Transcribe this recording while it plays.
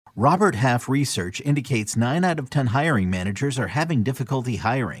Robert Half research indicates 9 out of 10 hiring managers are having difficulty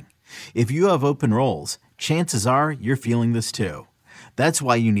hiring. If you have open roles, chances are you're feeling this too. That's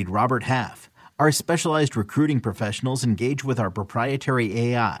why you need Robert Half. Our specialized recruiting professionals engage with our proprietary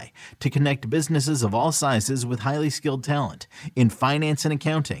AI to connect businesses of all sizes with highly skilled talent in finance and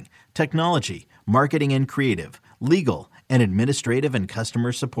accounting, technology, marketing and creative, legal, and administrative and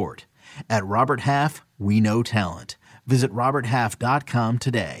customer support. At Robert Half, we know talent. Visit roberthalf.com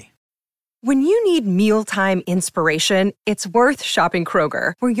today. When you need mealtime inspiration, it's worth shopping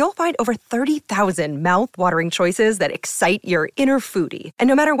Kroger, where you'll find over 30,000 mouth-watering choices that excite your inner foodie. And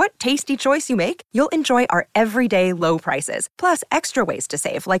no matter what tasty choice you make, you'll enjoy our everyday low prices, plus extra ways to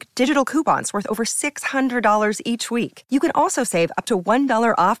save, like digital coupons worth over $600 each week. You can also save up to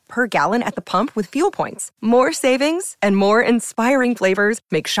 $1 off per gallon at the pump with fuel points. More savings and more inspiring flavors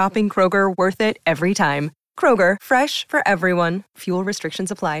make shopping Kroger worth it every time. Kroger, fresh for everyone. Fuel restrictions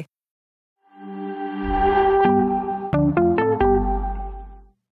apply.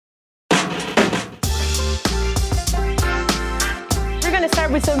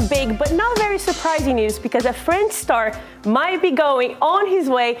 Start with some big but not very surprising news, because a French star might be going on his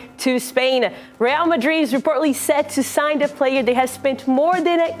way to Spain. Real Madrid is reportedly set to sign the player they have spent more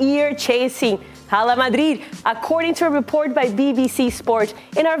than a year chasing, Hala Madrid. According to a report by BBC Sport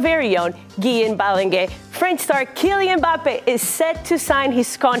and our very own Guillaume Balenguet, French star Kylian Mbappé is set to sign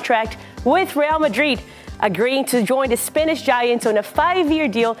his contract with Real Madrid, agreeing to join the Spanish Giants on a 5-year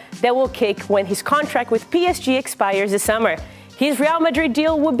deal that will kick when his contract with PSG expires this summer. His Real Madrid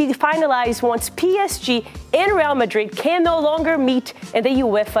deal will be finalized once PSG and Real Madrid can no longer meet in the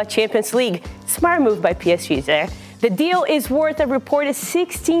UEFA Champions League. Smart move by PSG there. The deal is worth a reported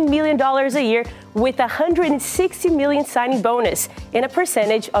 $16 million a year, with a $160 million signing bonus and a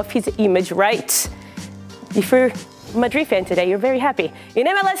percentage of his image rights. If you're a Madrid fan today, you're very happy. In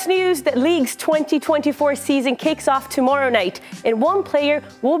MLS news, the league's 2024 season kicks off tomorrow night, and one player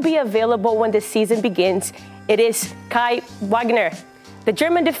will be available when the season begins. It is Kai Wagner. The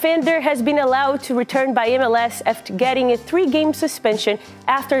German defender has been allowed to return by MLS after getting a 3-game suspension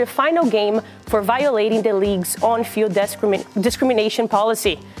after the final game for violating the league's on-field discrimination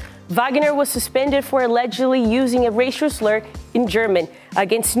policy. Wagner was suspended for allegedly using a racial slur in German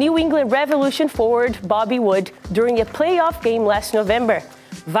against New England Revolution forward Bobby Wood during a playoff game last November.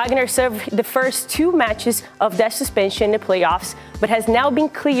 Wagner served the first 2 matches of that suspension in the playoffs, but has now been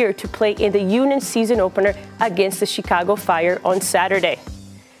cleared to play in the Union season opener against the Chicago Fire on Saturday.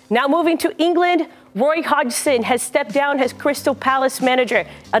 Now moving to England, Roy Hodgson has stepped down as Crystal Palace manager,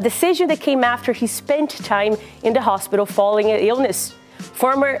 a decision that came after he spent time in the hospital following an illness.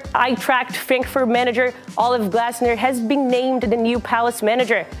 Former Eintracht Frankfurt manager Oliver Glasner has been named the new Palace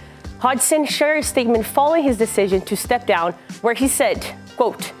manager. Hodgson shared a statement following his decision to step down, where he said,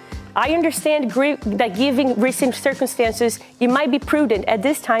 quote, "I understand that given recent circumstances, it might be prudent at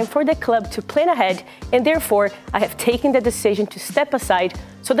this time for the club to plan ahead, and therefore I have taken the decision to step aside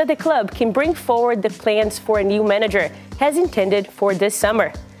so that the club can bring forward the plans for a new manager, as intended for this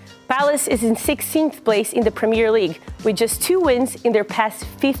summer." Palace is in 16th place in the Premier League, with just 2 wins in their past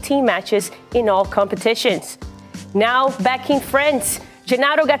 15 matches in all competitions. Now back in France,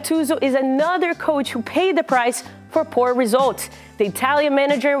 Gennaro Gattuso is another coach who paid the price for poor results. The Italian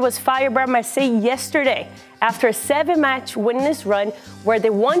manager was fired by Marseille yesterday after a 7-match winless run where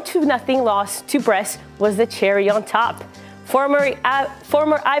the 1-0 loss to Brest was the cherry on top.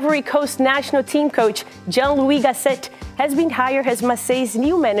 Former Ivory Coast national team coach Jean-Louis Gasset has been hired as Marseille's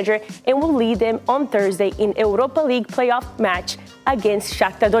new manager and will lead them on Thursday in Europa League playoff match against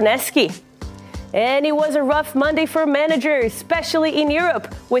Shakhtar Donetsk. And it was a rough Monday for managers, especially in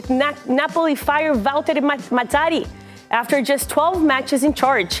Europe, with Napoli fired Valtteri Mazzarri after just 12 matches in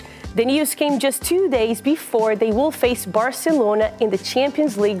charge. The news came just 2 days before they will face Barcelona in the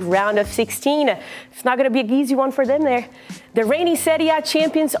Champions League round of 16. It's not going to be an easy one for them there. The reigning Serie A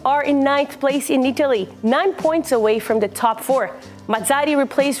champions are in 9th place in Italy, 9 points away from the top 4. Mazzarri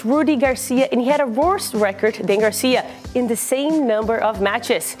replaced Rudy Garcia, and he had a worse record than Garcia in the same number of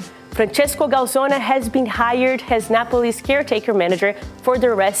matches. Francesco Calzona has been hired as Napoli's caretaker manager for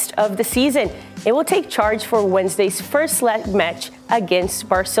the rest of the season and will take charge for Wednesday's first leg match against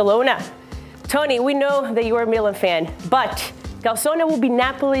Barcelona. Tony, we know that you are a Milan fan, but Calzona will be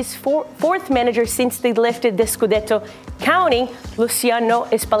Napoli's fourth manager since they lifted the Scudetto, counting Luciano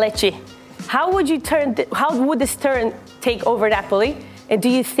Spalletti. How would this turn take over Napoli? And do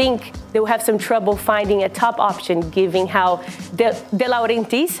you think they will have some trouble finding a top option, given how De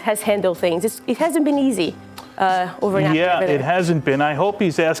Laurentiis has handled things? It hasn't been easy over Napoli. Yeah, it hasn't been. I hope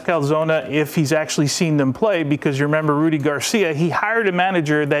he's asked Calzona if he's actually seen them play, because you remember Rudy Garcia, he hired a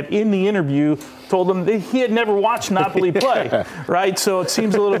manager that in the interview told him that he had never watched Napoli play, right? So it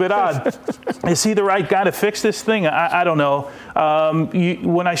seems a little bit odd. Is he the right guy to fix this thing? I don't know.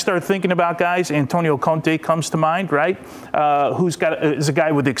 When I start thinking about guys, Antonio Conte comes to mind, right? Is a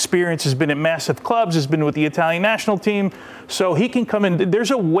guy with experience, has been at massive clubs, has been with the Italian national team, so he can come in.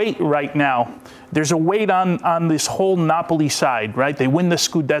 There's a weight right now. There's a weight on this whole Napoli side, right? They win the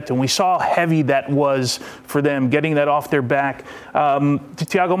Scudetto, and we saw how heavy that was for them, getting that off their back.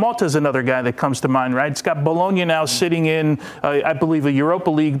 Thiago Motta is another guy that comes to mind, right? It's got Bologna now sitting in, I believe, a Europa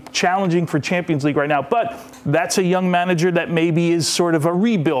League, challenging for Champions League right now. But that's a young manager that maybe is sort of a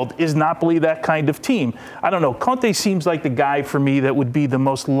rebuild. Is Napoli that kind of team? I don't know. Conte seems like the guy for me that would be the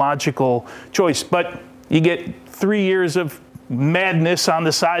most logical choice. But you get 3 years of madness on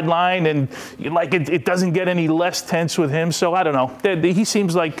the sideline, and it doesn't get any less tense with him. So I don't know. He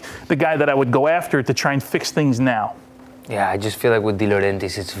seems like the guy that I would go after to try and fix things now. Yeah, I just feel like with De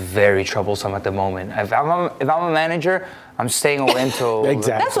Laurentiis, it's very troublesome at the moment. If I'm a manager, I'm staying away until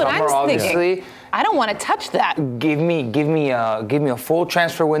exactly. That's what summer, I'm obviously. thinking. I don't want to touch that. Give me a full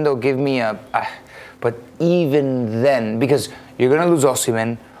transfer window. Give me but even then, because you're gonna lose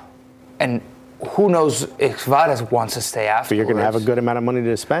Osimhen, and who knows if Vargas wants to stay after. So you're going to have a good amount of money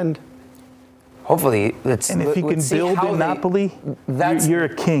to spend. Hopefully, and if you can build in Napoli, you're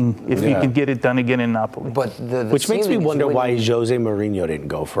a king if you can get it done again in Napoli. But which makes me wonder why Jose Mourinho didn't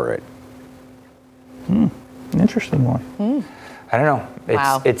go for it. Interesting one. I don't know.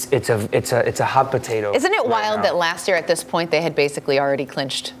 It's a hot potato. Isn't it wild now that last year at this point they had basically already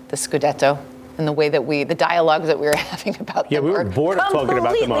clinched the Scudetto? And the way that the dialogues that we were having about them we were bored of talking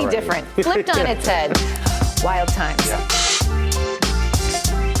about them already. Completely different. Flipped on its head. Wild times. Yeah.